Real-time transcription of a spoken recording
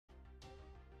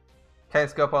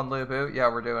K-scope on Lubu.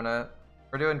 Yeah, we're doing it.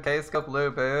 We're doing K-scope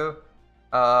Lubu.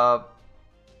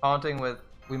 Taunting with...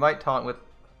 We might taunt with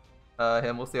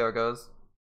him. We'll see how it goes.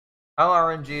 How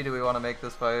RNG do we want to make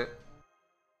this fight?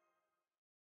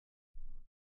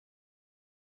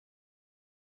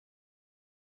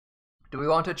 Do we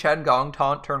want to Chen Gong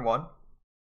taunt turn 1?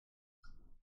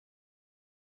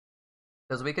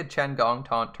 Because we could Chen Gong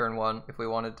taunt turn 1 if we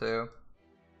wanted to.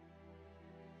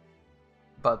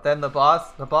 But then the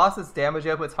boss's damage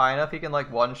output's high enough, he can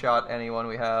like one-shot anyone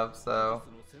we have, so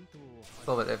it's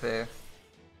a little bit iffy.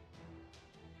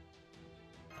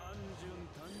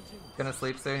 Gonna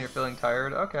sleep soon, you're feeling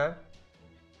tired? Okay.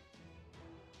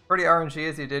 Pretty RNG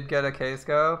as you did get a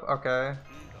K-scope? Okay.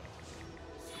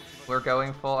 We're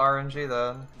going full RNG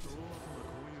then.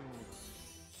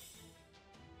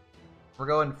 We're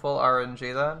going full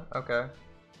RNG then? Okay.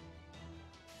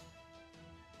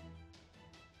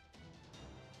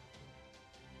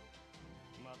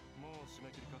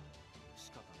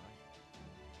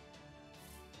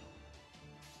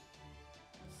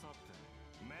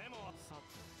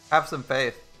 Have some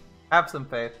faith. Have some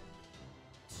faith.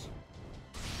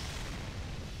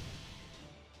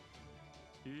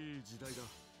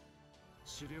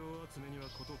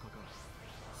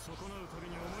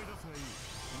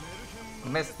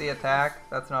 Missed the attack.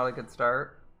 That's not a good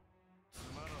start.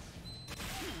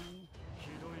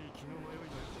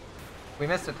 We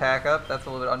missed attack up. That's a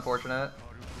little bit unfortunate.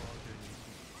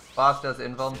 Boss does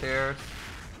involunteer.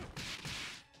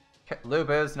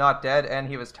 Lubu's not dead and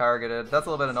he was targeted. That's a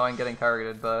little bit annoying getting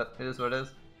targeted, but it is what it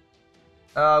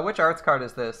is. Which arts card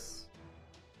is this?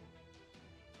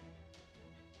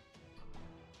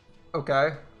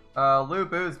 Okay.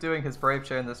 Lubu's doing his Brave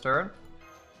Chain this turn.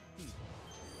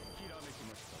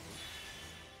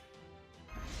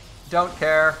 Don't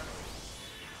care.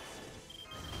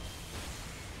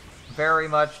 Very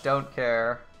much don't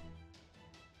care.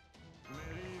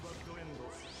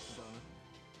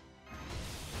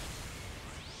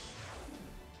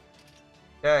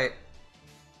 Okay,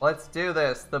 let's do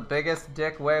this the biggest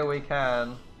dick way we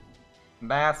can.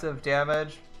 Massive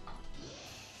damage.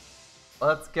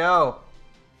 Let's go.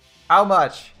 How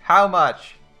much? How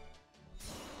much?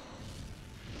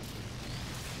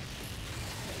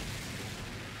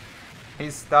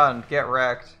 He's stunned. Get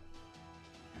wrecked.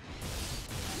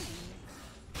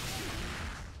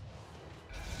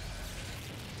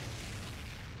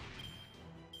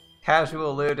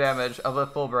 Casual Lu damage of a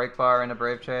full break bar and a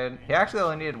Brave Chain. He actually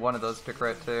only needed one of those to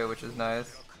crit too, which is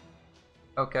nice.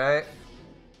 Okay.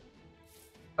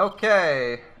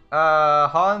 Okay.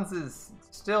 Hans is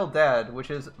still dead, which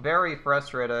is very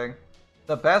frustrating.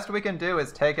 The best we can do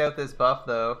is take out this buff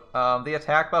though. The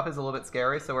attack buff is a little bit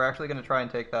scary, so we're actually going to try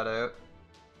and take that out.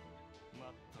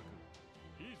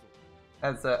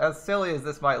 As silly as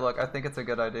this might look, I think it's a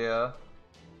good idea.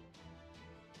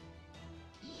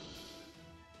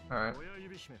 Alright.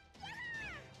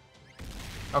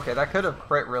 Okay, that could have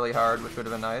crit really hard, which would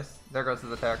have been nice. There goes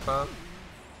his attack buff.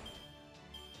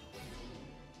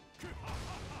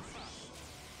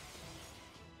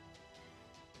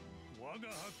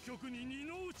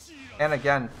 And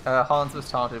again, Hans was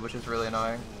taunted, which is really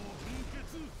annoying.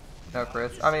 No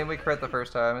crits. I mean, we crit the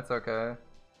first time, it's okay.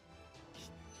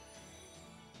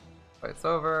 Fight's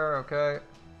over, okay.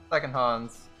 Second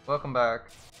Hans. Welcome back.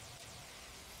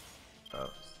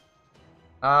 Oops.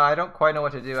 I don't quite know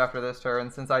what to do after this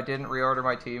turn, since I didn't reorder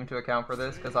my team to account for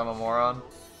this, because I'm a moron.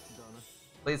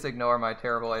 Please ignore my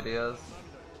terrible ideas.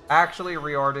 Actually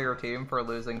reorder your team for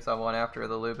losing someone after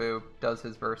the Lubu does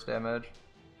his burst damage.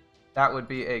 That would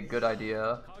be a good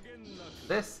idea.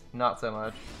 This, not so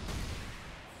much.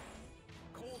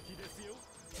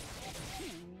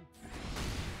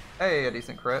 Hey, a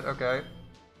decent crit, okay.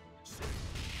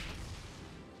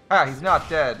 Ah, he's not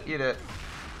dead, eat it.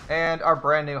 And our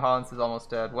brand new Hans is almost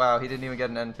dead. Wow, he didn't even get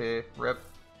an NP. Rip.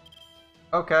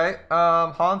 Okay,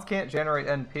 Hans can't generate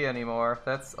NP anymore.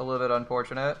 That's a little bit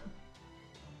unfortunate.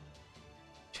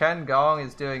 Chen Gong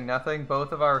is doing nothing.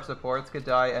 Both of our supports could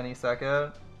die any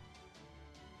second.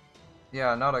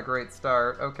 Yeah, not a great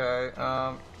start. Okay,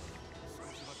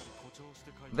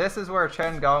 this is where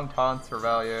Chen Gong taunts for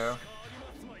value.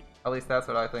 At least that's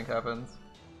what I think happens.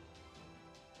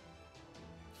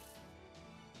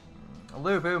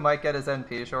 Lubu might get his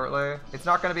NP shortly. It's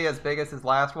not going to be as big as his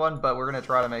last one, but we're going to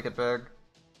try to make it big.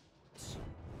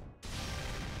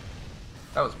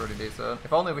 That was pretty decent.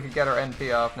 If only we could get our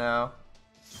NP off now.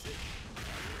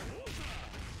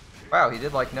 Wow, he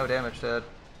did like no damage to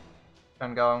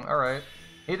Chen Gong. Alright.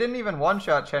 He didn't even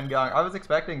one-shot Chen Gong. I was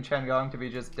expecting Chen Gong to be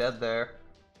just dead there.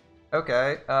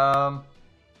 Okay,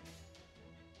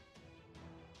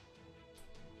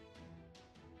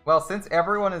 Well, since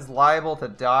everyone is liable to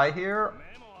die here...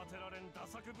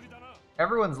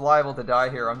 Everyone's liable to die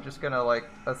here. I'm just gonna, like,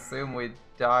 assume we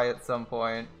die at some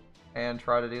point and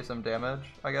try to do some damage,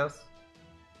 I guess.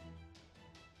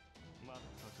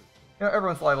 Yeah,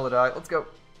 everyone's liable to die. Let's go.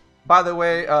 By the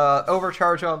way,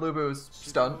 overcharge on Lubu's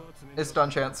stun. His stun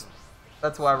chance.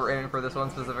 That's why we're aiming for this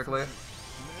one specifically.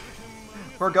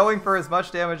 We're going for as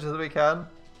much damage as we can.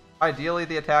 Ideally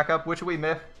the attack up, which we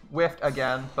whiffed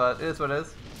again, but it is what it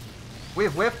is.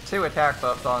 We've whiffed 2 attack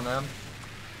buffs on them.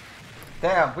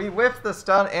 Damn, we whiffed the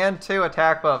stun and 2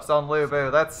 attack buffs on Lubu.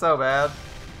 That's so bad.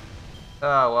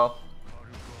 Oh, well.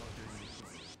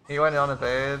 He went on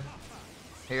evade.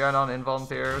 He went on invuln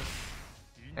pierce.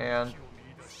 And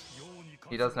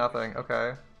he does nothing.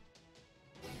 Okay.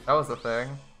 That was the thing.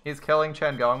 He's killing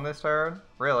Chen Gong this turn?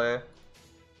 Really?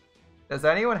 Does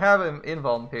anyone have him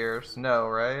invuln pierce? No,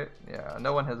 right? Yeah,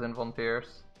 no one has invuln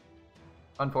pierce.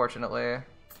 Unfortunately.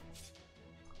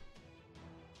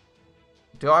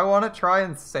 Do I want to try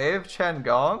and save Chen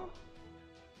Gong?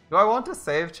 Do I want to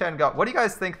save Chen Gong? What do you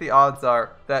guys think the odds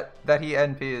are that he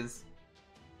NPs?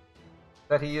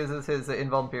 That he uses his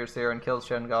invuln pierce here and kills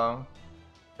Chen Gong?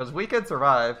 Because we could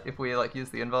survive if we like use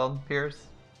the invuln pierce.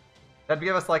 That'd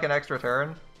give us like an extra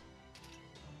turn.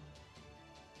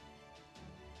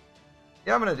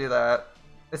 Yeah, I'm gonna do that.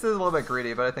 This is a little bit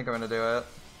greedy, but I think I'm gonna do it.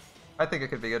 I think it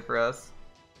could be good for us.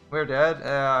 We're dead?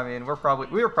 Yeah, I mean,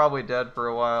 we were probably dead for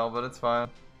a while, but it's fine.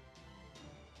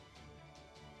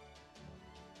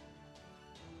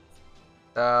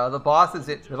 The boss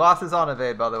is on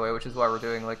evade, by the way, which is why we're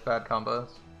doing like bad combos.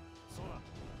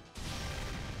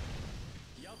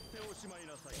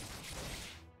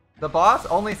 The boss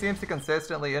only seems to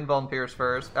consistently invuln pierce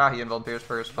first. Ah, he invuln pierce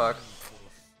first, fuck.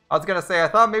 I was gonna say, I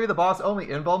thought maybe the boss only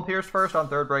invuln pierce first on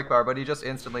 3rd break bar, but he just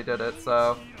instantly did it,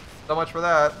 so much for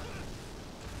that.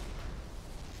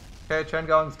 Okay, Chen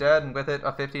Gong's dead, and with it,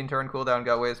 a 15 turn cooldown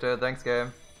got wasted. Thanks,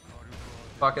 game.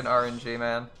 Fucking RNG,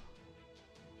 man.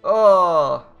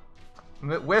 Oh!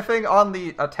 Whiffing on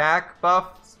the attack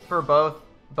buffs for both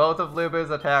of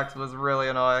Lubu's attacks was really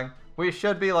annoying. We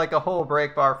should be like a whole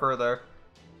break bar further.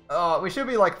 Oh, we should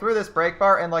be like through this break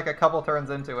bar and like a couple turns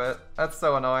into it. That's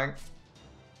so annoying.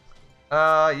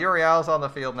 Uriel's on the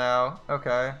field now.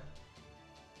 Okay.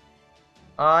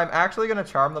 I'm actually gonna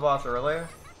charm the boss early.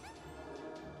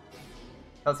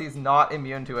 Because he's not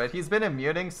immune to it. He's been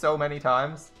immuning so many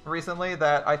times recently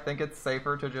that I think it's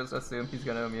safer to just assume he's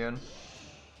gonna immune.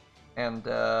 And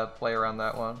play around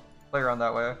that one. Play around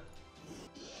that way.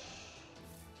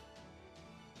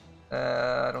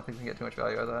 I don't think we can get too much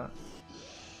value out of that.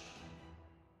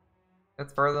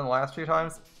 It's further than the last 2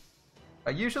 times.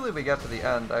 Usually we get to the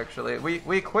end, actually.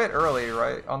 We quit early,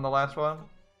 right, on the last one?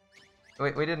 We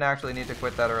didn't actually need to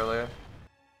quit that early.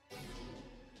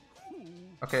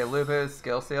 Okay, Lubu is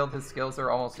skill sealed. His skills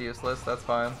are almost useless. That's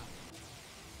fine.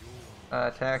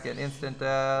 Attack and instant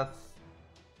death.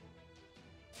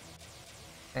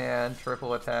 And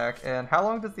triple attack. And how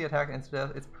long does the attack instant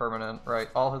death? It's permanent, right?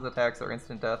 All his attacks are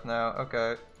instant death now.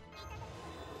 Okay.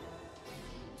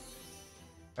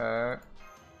 Okay.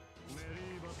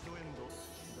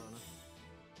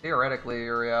 Theoretically,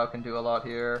 Uriel can do a lot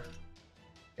here.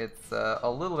 It's a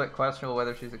little bit questionable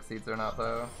whether she succeeds or not,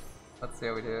 though. Let's see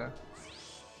how we do.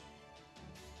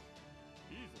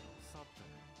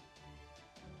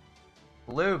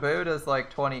 Lubu does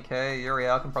like 20k,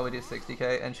 Uriel can probably do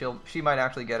 60k, and she might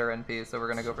actually get her NP, so we're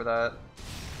gonna go for that.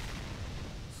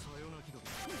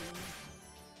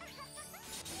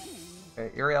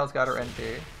 Okay, Uriel's got her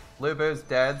NP. Lubu's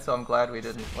dead, so I'm glad we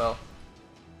didn't. Well,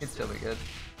 he'd still be good.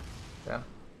 Yeah.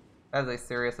 That is a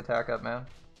serious attack up, man.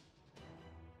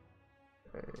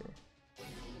 Okay.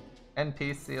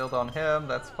 NP sealed on him,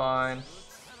 that's fine.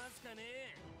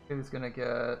 Who's gonna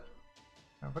get...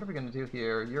 What are we gonna do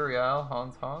here? Uriel,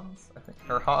 Hans, I think.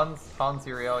 Or Hans,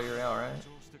 Uriel, right?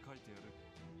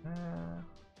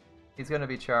 He's gonna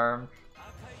be charmed.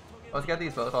 Let's get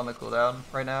these both on the cooldown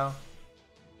right now.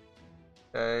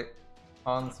 Okay.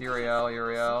 Hans,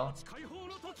 Uriel.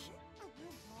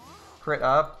 Crit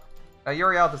up.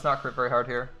 Uriel does not crit very hard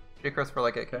here. She crits for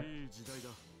like 8k.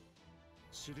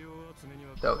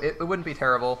 So it wouldn't be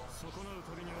terrible.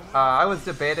 I was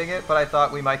debating it, but I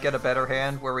thought we might get a better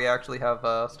hand where we actually have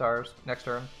stars next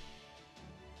turn.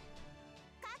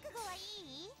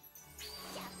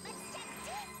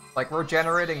 Like, we're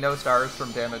generating no stars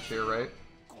from damage here, right?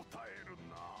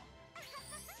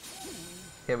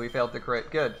 Okay, we failed to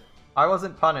crit. Good. I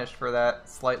wasn't punished for that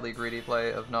slightly greedy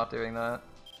play of not doing that.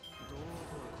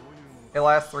 It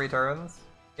lasts 3 turns?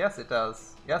 Yes, it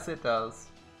does. Yes, it does.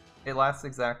 It lasts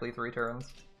exactly 3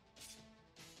 turns.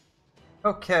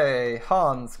 Okay,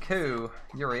 Hans, Ku,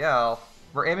 Uriel.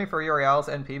 We're aiming for Uriel's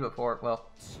NP before, well,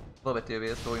 a little bit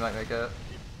dubious, but we might make it.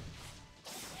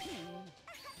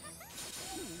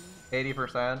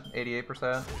 80%,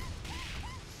 88%.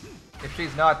 If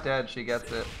she's not dead, she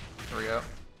gets it. There we go.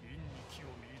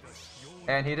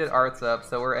 And he did arts up,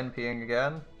 so we're NPing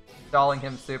again. Stalling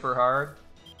him super hard.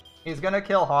 He's gonna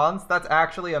kill Hans. That's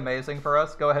actually amazing for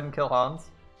us. Go ahead and kill Hans.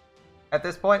 At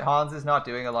this point, Hans is not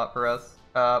doing a lot for us.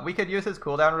 We could use his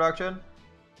cooldown reduction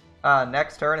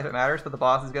next turn if it matters, but the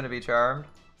boss is gonna be charmed.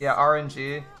 Yeah,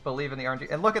 RNG. Believe in the RNG.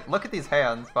 And look at these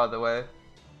hands, by the way.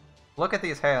 Look at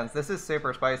these hands. This is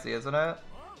super spicy, isn't it?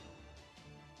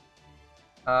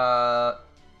 An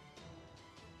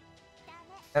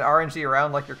RNG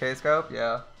around like your K-scope?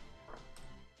 Yeah.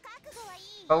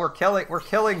 But we're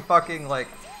killing fucking, like,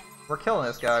 we're killing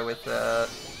this guy with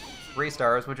 3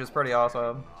 stars, which is pretty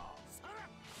awesome.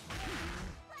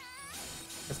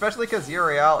 Especially because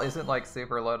Uriel isn't, like,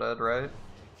 super loaded, right?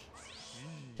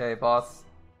 Okay, boss.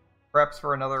 Preps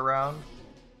for another round.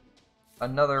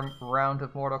 Another round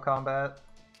of Mortal Kombat.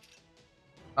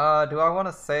 Do I want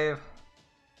to save...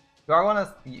 Do I want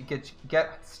to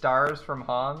get stars from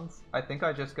Hans? I think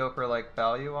I just go for, like,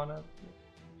 value on it.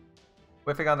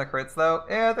 Whiffing on the crits, though?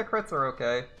 Yeah, the crits are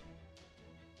okay.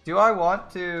 Do I want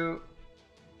to...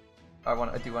 I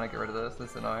do want to get rid of this.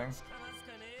 This is annoying.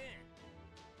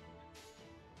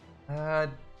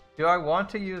 Do I want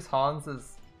to use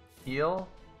Hans's heal?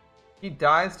 He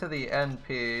dies to the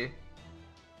NP.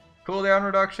 Cooldown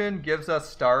reduction gives us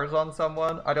stars on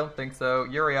someone? I don't think so.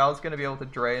 Uriel's going to be able to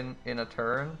drain in a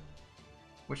turn,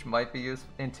 which might be used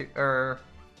into... Yeah,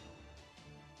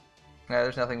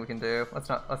 there's nothing we can do. Let's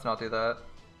not do that.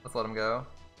 Let's let him go.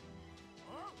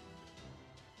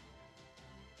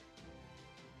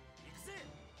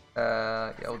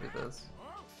 Yeah, we'll do this.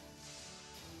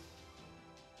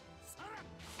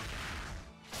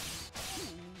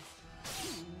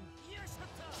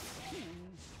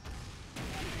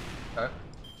 Okay.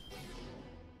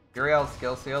 Uriel's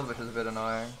skill sealed, which is a bit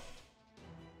annoying.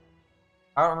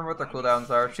 I don't remember what their cooldowns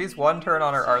are. She's 1 turn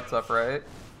on her arts up, right?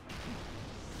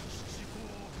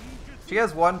 She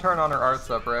has 1 turn on her arts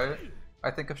up, right?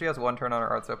 I think if she has 1 turn on her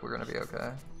arts up, we're gonna be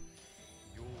okay.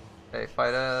 Okay,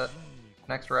 fight it.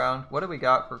 Next round. What do we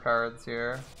got for cards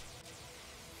here?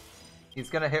 He's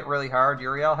gonna hit really hard.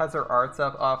 Uriel has her arts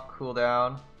up off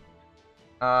cooldown.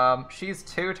 She's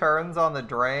 2 turns on the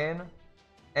drain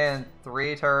and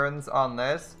 3 turns on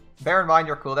this. Bear in mind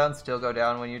your cooldowns still go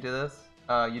down when you do this.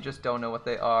 You just don't know what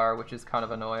they are, which is kind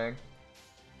of annoying.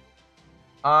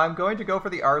 I'm going to go for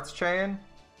the arts chain.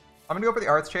 I'm gonna go for the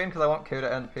arts chain because I want Ku to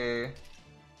NP.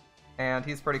 And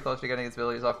he's pretty close to getting his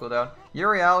abilities off cooldown.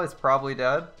 Uriel is probably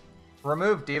dead.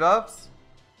 Remove debuffs.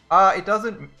 It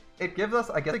doesn't... It gives us...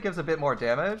 I guess it gives a bit more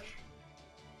damage.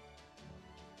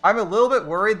 I'm a little bit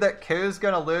worried that Ku's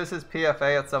gonna lose his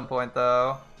PFA at some point,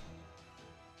 though.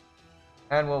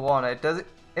 And we'll want it. Does it...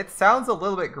 It sounds a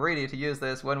little bit greedy to use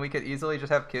this when we could easily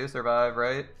just have Ku survive,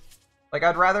 right? Like,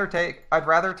 I'd rather take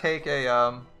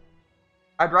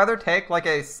like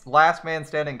a last man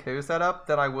standing Ku setup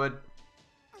than I would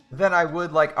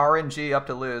like RNG up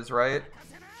to lose, right?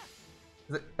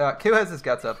 Ku has his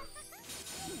guts up.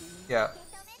 Yeah.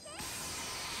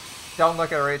 Don't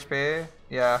look at her HP.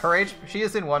 Yeah, she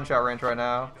is in 1-shot range right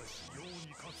now.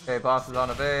 Okay, boss is on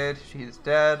evade. She's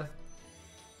dead.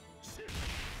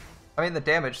 I mean, the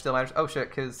damage still matters. Oh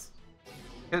shit, Ku's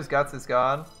guts is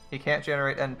gone. He can't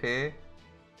generate NP.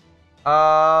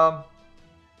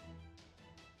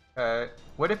 Okay.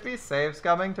 Would it be save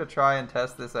scumming to try and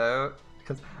test this out?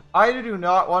 Because I do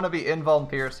not want to be invuln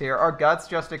pierced here. Our guts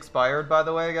just expired, by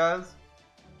the way, guys.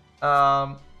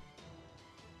 I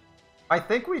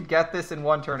think we'd get this in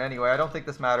 1 turn anyway. I don't think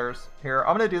this matters here.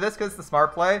 I'm going to do this because it's the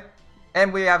smart play.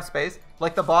 And we have space.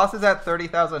 Like, the boss is at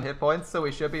 30,000 hit points, so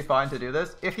we should be fine to do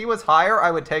this. If he was higher,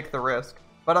 I would take the risk.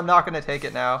 But I'm not going to take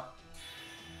it now.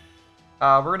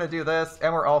 We're going to do this,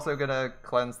 and we're also going to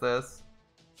cleanse this.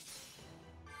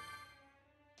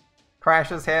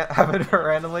 Crashes happen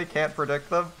randomly, can't predict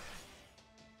them.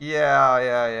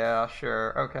 Yeah,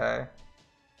 sure, okay.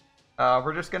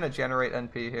 We're just going to generate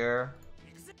NP here.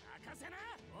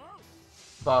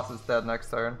 Boss is dead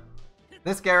next turn.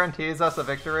 This guarantees us a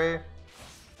victory.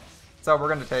 So we're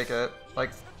gonna take it. Like,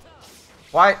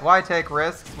 why take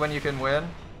risks when you can win?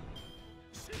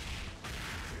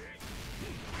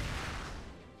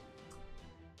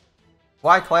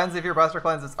 Why cleanse if your buster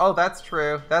cleanses? Oh, that's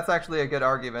true. That's actually a good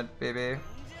argument, baby.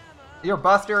 Your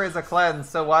buster is a cleanse,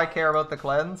 so why care about the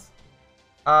cleanse?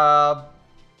 I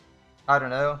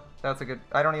don't know. That's a good...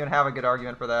 I don't even have a good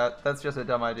argument for that. That's just a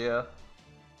dumb idea.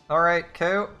 Alright,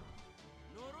 Ku.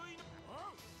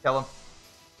 Kill him.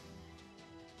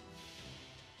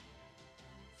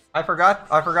 I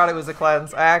forgot it was a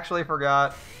cleanse. I actually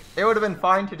forgot. It would have been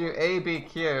fine to do A, B,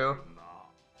 Q.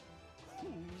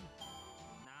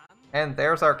 And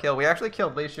there's our kill. We actually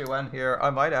killed Li Shuwen here. I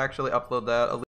might actually upload that.